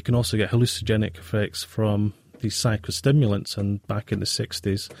you can also get hallucinogenic effects from these psychostimulants, and back in the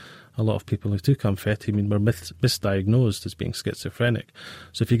 60s a lot of people who took amphetamine were misdiagnosed as being schizophrenic.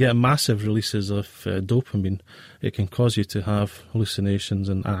 So if you get massive releases of dopamine, it can cause you to have hallucinations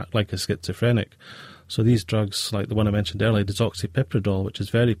and act like a schizophrenic. So these drugs, like the one I mentioned earlier, desoxypipridol, which is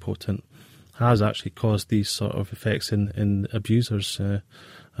very potent, has actually caused these sort of effects in abusers,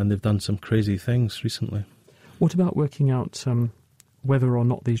 and they've done some crazy things recently. What about working out whether or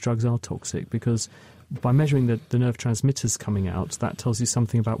not these drugs are toxic? Because by measuring the nerve transmitters coming out, that tells you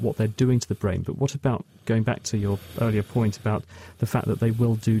something about what they're doing to the brain. But what about, going back to your earlier point about the fact that they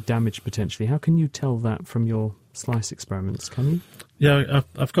will do damage potentially, how can you tell that from your slice experiments, can you? Yeah,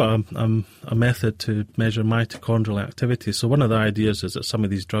 I've got a method to measure mitochondrial activity. So one of the ideas is that some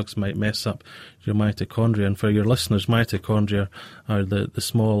of these drugs might mess up your mitochondria. And for your listeners, mitochondria are the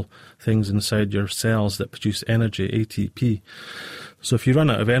small things inside your cells that produce energy, ATP. So if you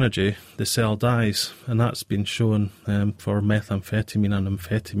run out of energy, the cell dies. And that's been shown for methamphetamine and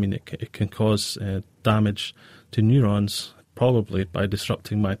amphetamine. It can cause damage to neurons, probably by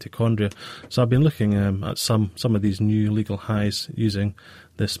disrupting mitochondria. So I've been looking at some of these new legal highs using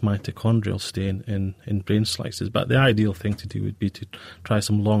this mitochondrial stain in brain slices. But the ideal thing to do would be to try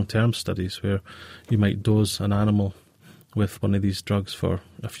some long-term studies where you might dose an animal with one of these drugs for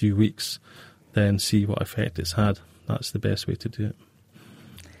a few weeks, then see what effect it's had. That's the best way to do it.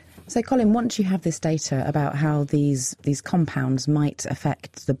 So, Colin, once you have this data about how these compounds might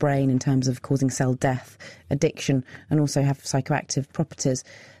affect the brain in terms of causing cell death, addiction, and also have psychoactive properties,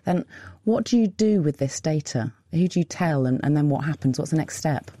 then what do you do with this data? Who do you tell, and then what happens? What's the next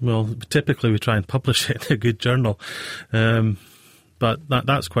step? Well, typically we try and publish it in a good journal, but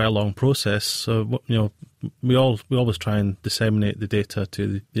that's quite a long process. So, we always try and disseminate the data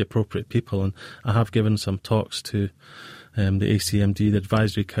to the appropriate people, and I have given some talks to the ACMD, the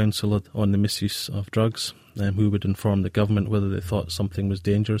Advisory Council on the Misuse of Drugs, who would inform the government whether they thought something was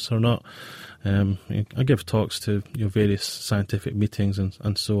dangerous or not. I give talks to various scientific meetings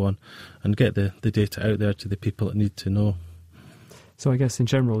and so on, and get the data out there to the people that need to know. So I guess in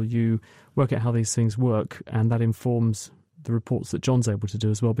general you work out how these things work, and that informs the reports that John's able to do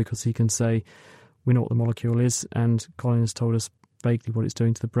as well, because he can say, we know what the molecule is, and Colin has told us vaguely what it's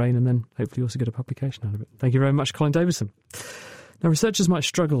doing to the brain, and then hopefully also get a publication out of it. Thank you very much, Colin Davison. Now, researchers might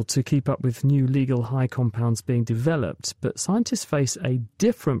struggle to keep up with new legal high compounds being developed, but scientists face a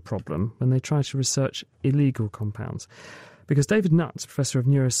different problem when they try to research illegal compounds. Because David Nutt, Professor of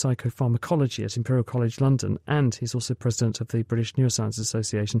Neuropsychopharmacology at Imperial College London, and he's also President of the British Neuroscience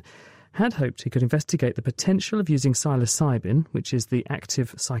Association, had hoped he could investigate the potential of using psilocybin, which is the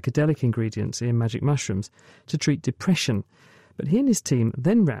active psychedelic ingredient in magic mushrooms, to treat depression. But he and his team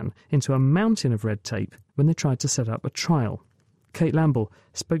then ran into a mountain of red tape when they tried to set up a trial. Kate Lamble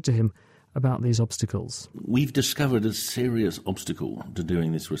spoke to him about these obstacles. We've discovered a serious obstacle to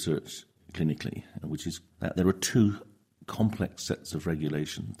doing this research clinically, which is that there are two complex sets of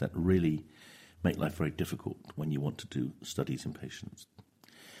regulations that really make life very difficult when you want to do studies in patients.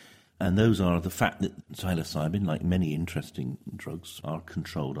 And those are the fact that psilocybin, like many interesting drugs, are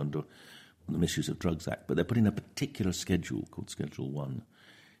controlled under the Misuse of Drugs Act, but they're put in a particular schedule called Schedule 1,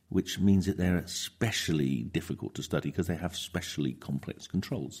 which means that they're especially difficult to study because they have specially complex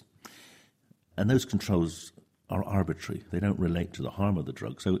controls. And those controls are arbitrary. They don't relate to the harm of the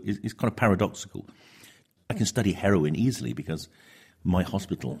drug. So it's kind of paradoxical. I can study heroin easily because my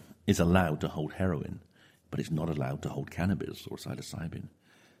hospital is allowed to hold heroin, but it's not allowed to hold cannabis or psilocybin,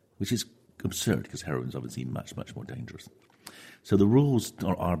 which is absurd because heroin is obviously much, much more dangerous. So the rules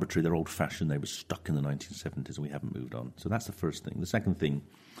are arbitrary, they're old-fashioned, they were stuck in the 1970s and we haven't moved on. So that's the first thing. The second thing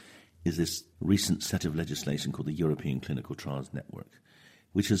is this recent set of legislation called the European Clinical Trials Network,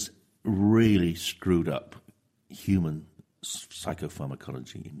 which has really screwed up human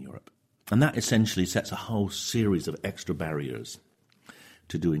psychopharmacology in Europe. And that essentially sets a whole series of extra barriers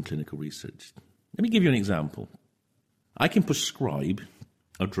to doing clinical research. Let me give you an example. I can prescribe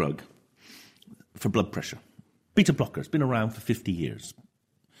a drug for blood pressure. Beta blocker has been around for 50 years.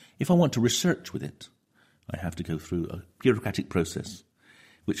 If I want to research with it, I have to go through a bureaucratic process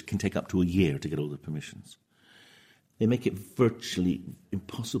which can take up to a year to get all the permissions. They make it virtually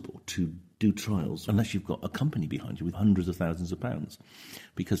impossible to do trials unless you've got a company behind you with hundreds of thousands of pounds,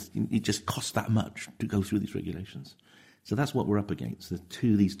 because it just costs that much to go through these regulations. So that's what we're up against,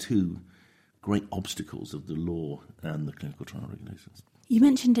 these two great obstacles of the law and the clinical trial regulations. You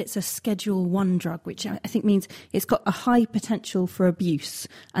mentioned it's a Schedule 1 drug, which I think means it's got a high potential for abuse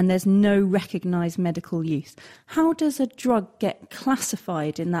and there's no recognised medical use. How does a drug get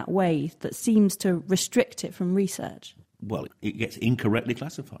classified in that way that seems to restrict it from research? Well, it gets incorrectly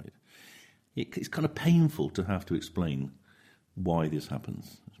classified. It's kind of painful to have to explain why this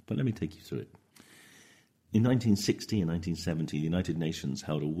happens, but let me take you through it. In 1960 and 1970, the United Nations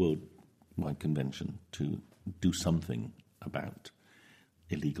held a worldwide convention to do something about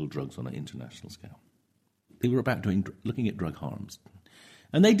illegal drugs on an international scale. They were about looking at drug harms.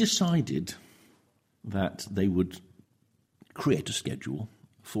 And they decided that they would create a schedule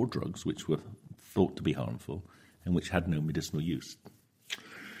for drugs which were thought to be harmful and which had no medicinal use.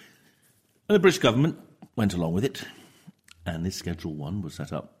 And the British government went along with it, and this Schedule 1 was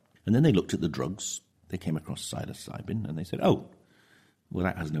set up. And then they looked at the drugs. They came across psilocybin, and they said, oh, well,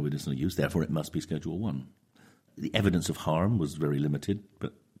 that has no medicinal use, therefore it must be Schedule 1. The evidence of harm was very limited,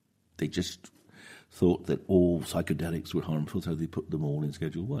 but they just thought that all psychedelics were harmful, so they put them all in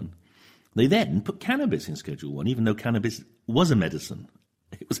Schedule 1. They then put cannabis in Schedule 1, even though cannabis was a medicine.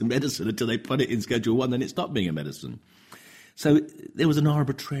 It was a medicine until they put it in Schedule 1, then it stopped being a medicine. So there was an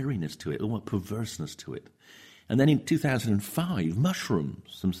arbitrariness to it, a perverseness to it. And then in 2005,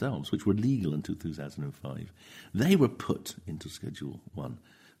 mushrooms themselves, which were legal until 2005, they were put into Schedule 1,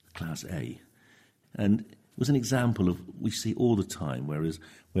 Class A. And it was an example of, we see all the time,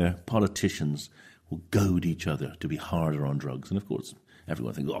 where politicians will goad each other to be harder on drugs. And of course,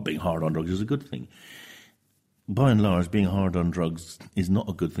 everyone thinks, being hard on drugs is a good thing. By and large, being hard on drugs is not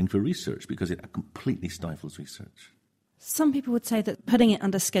a good thing for research because it completely stifles research. Some people would say that putting it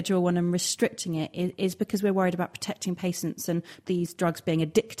under Schedule 1 and restricting it is because we're worried about protecting patients and these drugs being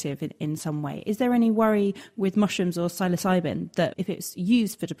addictive in some way. Is there any worry with mushrooms or psilocybin that if it's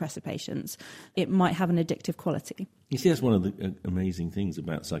used for depressive patients, it might have an addictive quality? You see, that's one of the amazing things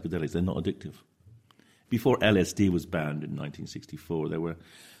about psychedelics. They're not addictive. Before LSD was banned in 1964, there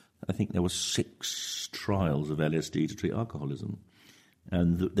were 6 trials of LSD to treat alcoholism.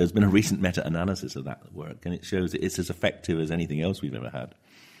 And there's been a recent meta-analysis of that work, and it shows that it's as effective as anything else we've ever had.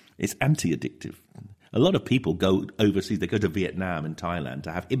 It's anti-addictive. A lot of people go overseas, they go to Vietnam and Thailand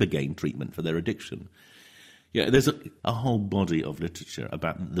to have Ibogaine treatment for their addiction. Yeah, there's a whole body of literature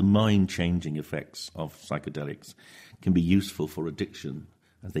about the mind-changing effects of psychedelics can be useful for addiction,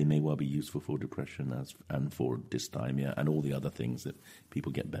 as they may well be useful for depression and for dysthymia and all the other things that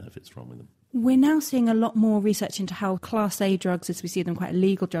people get benefits from with them. We're now seeing a lot more research into how Class A drugs, as we see them, quite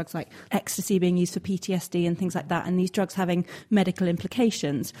illegal drugs like ecstasy being used for PTSD and things like that, and these drugs having medical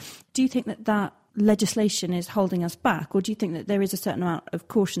implications. Do you think that legislation is holding us back, or do you think that there is a certain amount of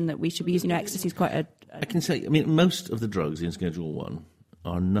caution that we should be using? Ecstasy is quite I can say, most of the drugs in Schedule 1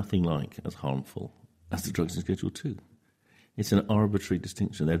 are nothing like as harmful as the drugs in Schedule 2. It's an arbitrary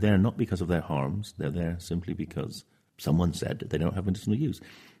distinction. They're there not because of their harms, they're there simply because someone said that they don't have medicinal use.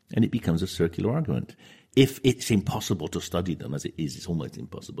 And it becomes a circular argument. If it's impossible to study them, as it is, it's almost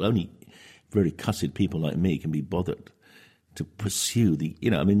impossible. Only very cussed people like me can be bothered to pursue the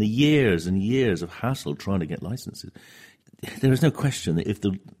years and years of hassle trying to get licenses. There is no question that if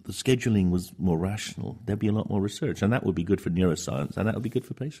the scheduling was more rational, there'd be a lot more research, and that would be good for neuroscience, and that would be good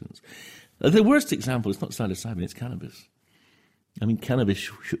for patients. The worst example is not psilocybin, it's cannabis. Cannabis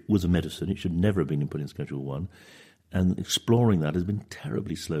was a medicine. It should never have been put in Schedule 1. And exploring that has been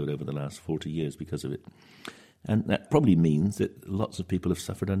terribly slowed over the last 40 years because of it. And that probably means that lots of people have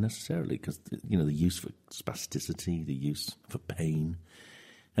suffered unnecessarily because, the use for spasticity, the use for pain.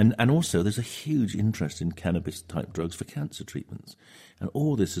 And also there's a huge interest in cannabis-type drugs for cancer treatments. And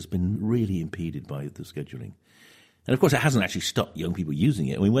all this has been really impeded by the scheduling. And, of course, it hasn't actually stopped young people using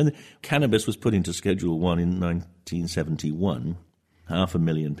it. When cannabis was put into Schedule 1 in 1971,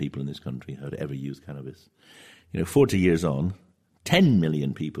 500,000 people in this country had ever used cannabis. 40 years on, 10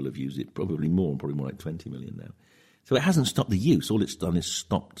 million people have used it, probably more like 20 million now. So it hasn't stopped the use. All it's done is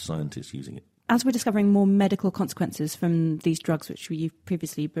stopped scientists using it. As we're discovering more medical consequences from these drugs, which you've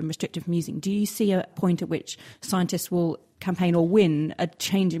previously been restricted from using, do you see a point at which scientists will campaign or win a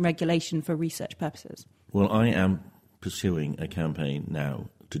change in regulation for research purposes? Well, I am pursuing a campaign now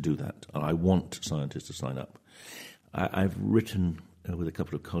to do that, and I want scientists to sign up. I've written with a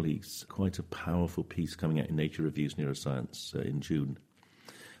couple of colleagues quite a powerful piece coming out in Nature Reviews Neuroscience in June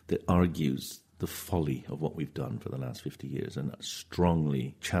that argues the folly of what we've done for the last 50 years and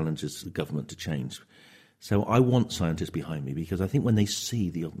strongly challenges the government to change. So I want scientists behind me because I think when they see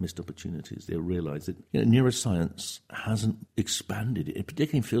the missed opportunities, they'll realise that neuroscience hasn't expanded. It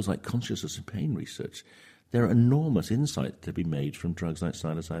particularly feels like consciousness and pain research. There are enormous insights to be made from drugs like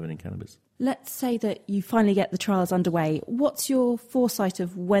psilocybin and cannabis. Let's say that you finally get the trials underway. What's your foresight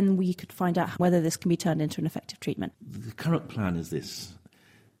of when we could find out whether this can be turned into an effective treatment? The current plan is this.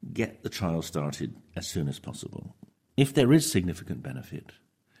 Get the trial started as soon as possible. If there is significant benefit,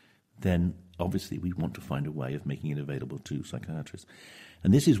 then obviously we want to find a way of making it available to psychiatrists.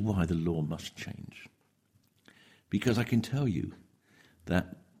 And this is why the law must change. Because I can tell you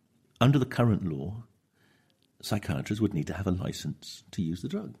that under the current law, psychiatrists would need to have a licence to use the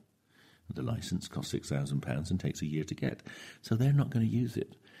drug. The licence costs £6,000 and takes a year to get. So they're not going to use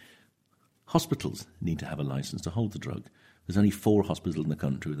it. Hospitals need to have a licence to hold the drug. There's only 4 hospitals in the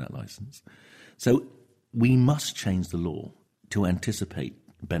country with that licence. So we must change the law to anticipate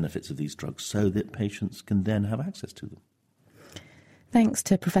benefits of these drugs so that patients can then have access to them. Thanks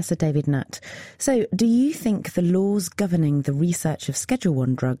to Professor David Nutt. So, do you think the laws governing the research of Schedule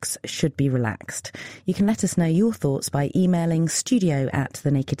 1 drugs should be relaxed? You can let us know your thoughts by emailing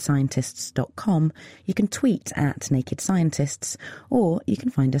studio@thenakedscientists.com. You can tweet @nakedscientists, or you can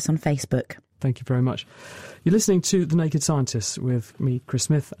find us on Facebook. Thank you very much. You're listening to The Naked Scientists with me, Chris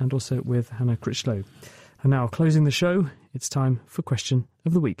Smith, and also with Hannah Critchlow. And now, closing the show, it's time for Question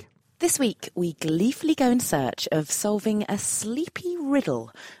of the Week. This week, we gleefully go in search of solving a sleepy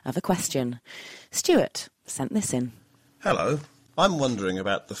riddle of a question. Stuart sent this in. Hello. I'm wondering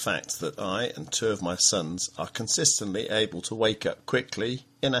about the fact that I and two of my sons are consistently able to wake up quickly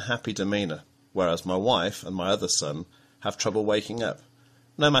in a happy demeanour, whereas my wife and my other son have trouble waking up,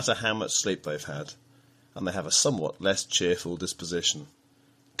 no matter how much sleep they've had, and they have a somewhat less cheerful disposition.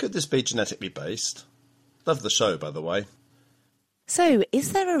 Could this be genetically based? Love the show, by the way. So,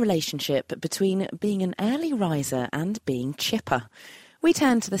 is there a relationship between being an early riser and being chipper? We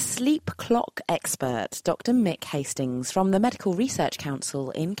turn to the sleep clock expert, Dr. Mick Hastings from the Medical Research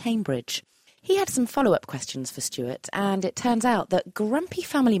Council in Cambridge. He had some follow-up questions for Stuart, and it turns out that grumpy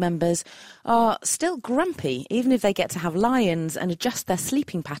family members are still grumpy, even if they get to have lie-ins and adjust their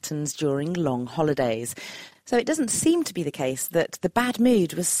sleeping patterns during long holidays. So it doesn't seem to be the case that the bad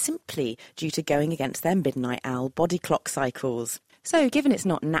mood was simply due to going against their midnight owl body clock cycles. So, given it's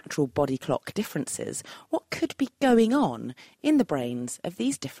not natural body clock differences, what could be going on in the brains of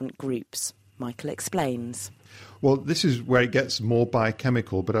these different groups? Michael explains. Well, this is where it gets more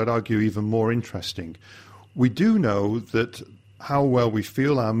biochemical, but I'd argue even more interesting. We do know that how well we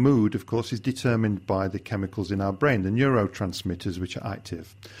feel, our mood, of course, is determined by the chemicals in our brain, the neurotransmitters which are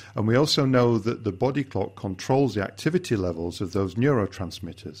active. And we also know that the body clock controls the activity levels of those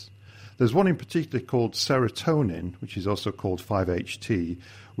neurotransmitters. There's one in particular called serotonin, which is also called 5-HT,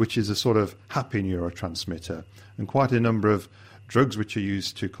 which is a sort of happy neurotransmitter. And quite a number of drugs which are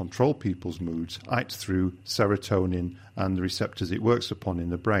used to control people's moods act through serotonin and the receptors it works upon in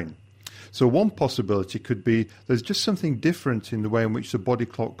the brain. So one possibility could be there's just something different in the way in which the body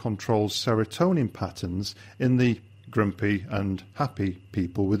clock controls serotonin patterns in the grumpy and happy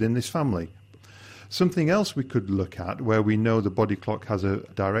people within this family. Something else we could look at where we know the body clock has a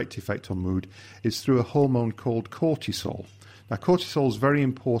direct effect on mood is through a hormone called cortisol. Now, cortisol is very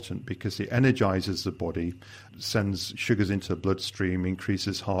important because it energizes the body, sends sugars into the bloodstream,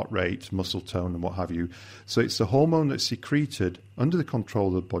 increases heart rate, muscle tone, and what have you. So it's the hormone that's secreted under the control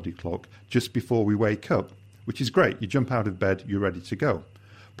of the body clock just before we wake up, which is great. You jump out of bed, you're ready to go.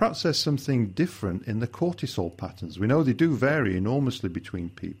 Perhaps there's something different in the cortisol patterns. We know they do vary enormously between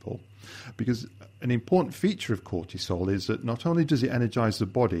people because an important feature of cortisol is that not only does it energize the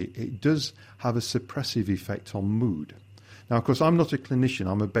body, it does have a suppressive effect on mood. Now, of course, I'm not a clinician,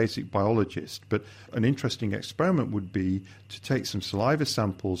 I'm a basic biologist, but an interesting experiment would be to take some saliva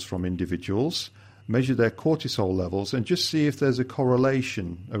samples from individuals, measure their cortisol levels, and just see if there's a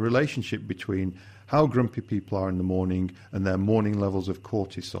correlation, a relationship between how grumpy people are in the morning and their morning levels of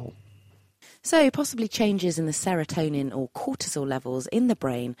cortisol. So possibly changes in the serotonin or cortisol levels in the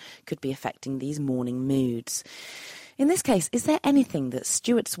brain could be affecting these morning moods. In this case, is there anything that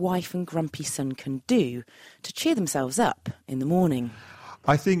Stuart's wife and grumpy son can do to cheer themselves up in the morning?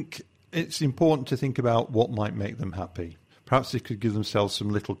 I think it's important to think about what might make them happy. Perhaps they could give themselves some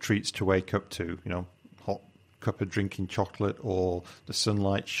little treats to wake up to, hot cup of drinking chocolate or the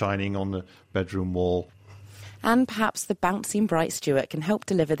sunlight shining on the bedroom wall. And perhaps the bouncy and bright Stuart can help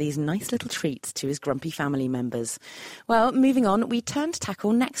deliver these nice little treats to his grumpy family members. Well, moving on, we turn to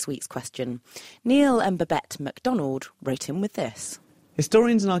tackle next week's question. Neil and Babette MacDonald wrote in with this.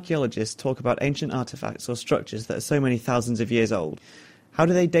 Historians and archaeologists talk about ancient artefacts or structures that are so many thousands of years old. How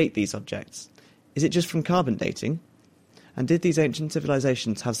do they date these objects? Is it just from carbon dating? And did these ancient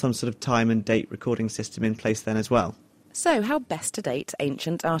civilizations have some sort of time and date recording system in place then as well? So, how best to date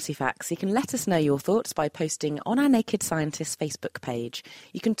ancient artefacts? You can let us know your thoughts by posting on our Naked Scientists Facebook page.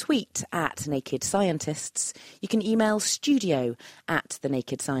 You can tweet at Naked Scientists. You can email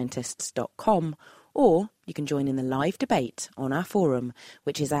studio@thenakedscientists.com. Or you can join in the live debate on our forum,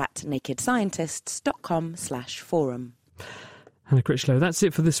 which is at nakedscientists.com/forum. Hannah Critchlow, that's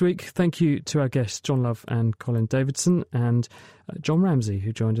it for this week. Thank you to our guests, John Love and Colin Davidson, and John Ramsey,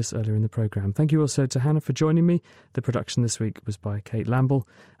 who joined us earlier in the programme. Thank you also to Hannah for joining me. The production this week was by Kate Lamble,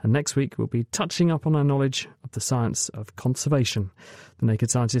 and next week we'll be touching up on our knowledge of the science of conservation. The Naked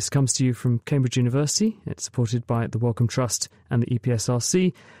Scientist comes to you from Cambridge University. It's supported by the Wellcome Trust and the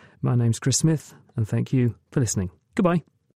EPSRC. My name's Chris Smith, and thank you for listening. Goodbye.